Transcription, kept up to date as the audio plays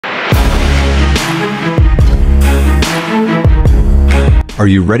Are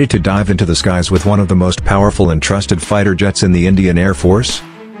you ready to dive into the skies with one of the most powerful and trusted fighter jets in the Indian Air Force?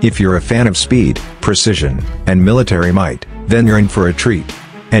 If you're a fan of speed, precision, and military might, then you're in for a treat.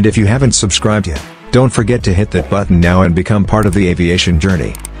 And if you haven't subscribed yet, don't forget to hit that button now and become part of the aviation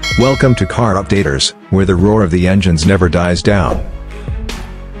journey. Welcome to Car Updaters, where the roar of the engines never dies down.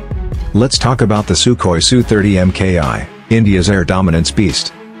 Let's talk about the Sukhoi Su-30MKI, India's air dominance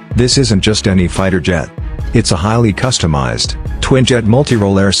beast. This isn't just any fighter jet. It's a highly customized, twin-jet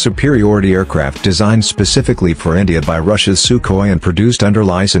multi-role air superiority aircraft designed specifically for India by Russia's Sukhoi and produced under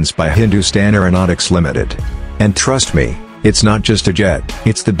license by Hindustan Aeronautics Limited. And trust me, it's not just a jet,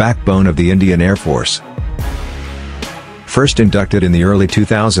 it's the backbone of the Indian Air Force. First inducted in the early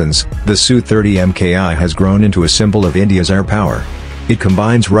 2000s, the Su-30MKI has grown into a symbol of India's air power. It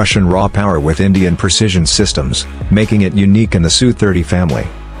combines Russian raw power with Indian precision systems, making it unique in the Su-30 family.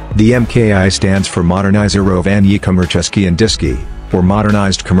 The MKI stands for Modernizirovanyi Kommerchesky Indisky, or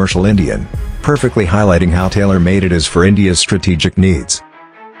Modernized Commercial Indian, perfectly highlighting how tailor-made it is for India's strategic needs.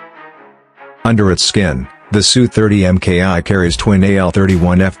 Under its skin, the Su-30MKI carries twin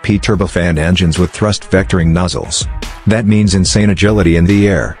AL-31FP turbofan engines with thrust vectoring nozzles. That means insane agility in the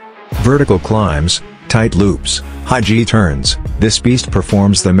air. Vertical climbs, tight loops, high G-turns, this beast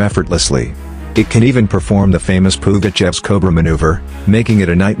performs them effortlessly. It can even perform the famous Pugachev's Cobra maneuver, making it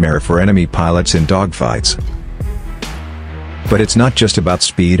a nightmare for enemy pilots in dogfights. But it's not just about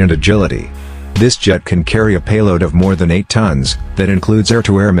speed and agility. This jet can carry a payload of more than 8 tons, that includes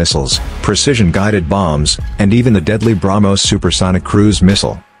air-to-air missiles, precision-guided bombs, and even the deadly BrahMos supersonic cruise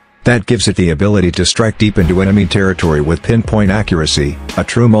missile. That gives it the ability to strike deep into enemy territory with pinpoint accuracy, a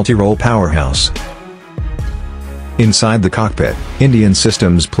true multi-role powerhouse. Inside the cockpit, Indian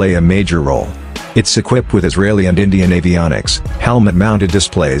systems play a major role. It's equipped with Israeli and Indian avionics, helmet-mounted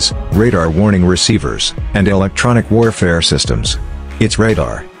displays, radar warning receivers, and electronic warfare systems. Its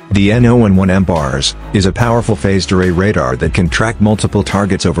radar, the NO11M bars, is a powerful phased-array radar that can track multiple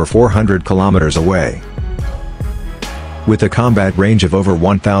targets over 400 kilometers away. With a combat range of over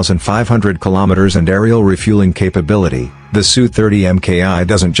 1,500 kilometers and aerial refueling capability, the Su-30MKI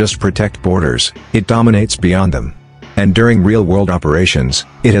doesn't just protect borders, it dominates beyond them. And during real-world operations,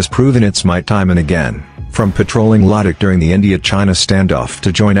 it has proven its might time and again, from patrolling Ladakh during the India-China standoff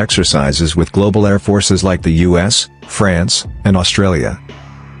to joint exercises with global air forces like the US, France, and Australia.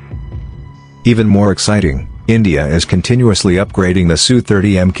 Even more exciting, India is continuously upgrading the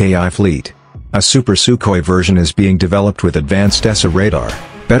Su-30MKI fleet. A Super Sukhoi version is being developed with advanced ESA radar,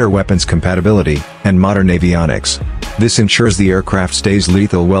 better weapons compatibility, and modern avionics. This ensures the aircraft stays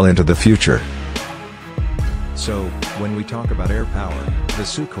lethal well into the future. So, when we talk about air power, the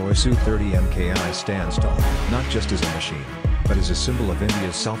Sukhoi Su-30MKI stands tall, not just as a machine, but as a symbol of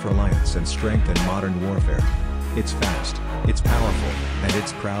India's self-reliance and strength in modern warfare. It's fast, it's powerful, and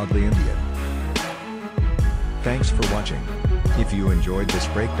it's proudly Indian. Thanks for watching. If you enjoyed this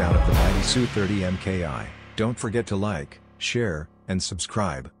breakdown of the mighty Su-30MKI, don't forget to like, share, and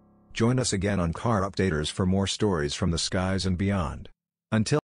subscribe. Join us again on Car Updaters for more stories from the skies and beyond. Until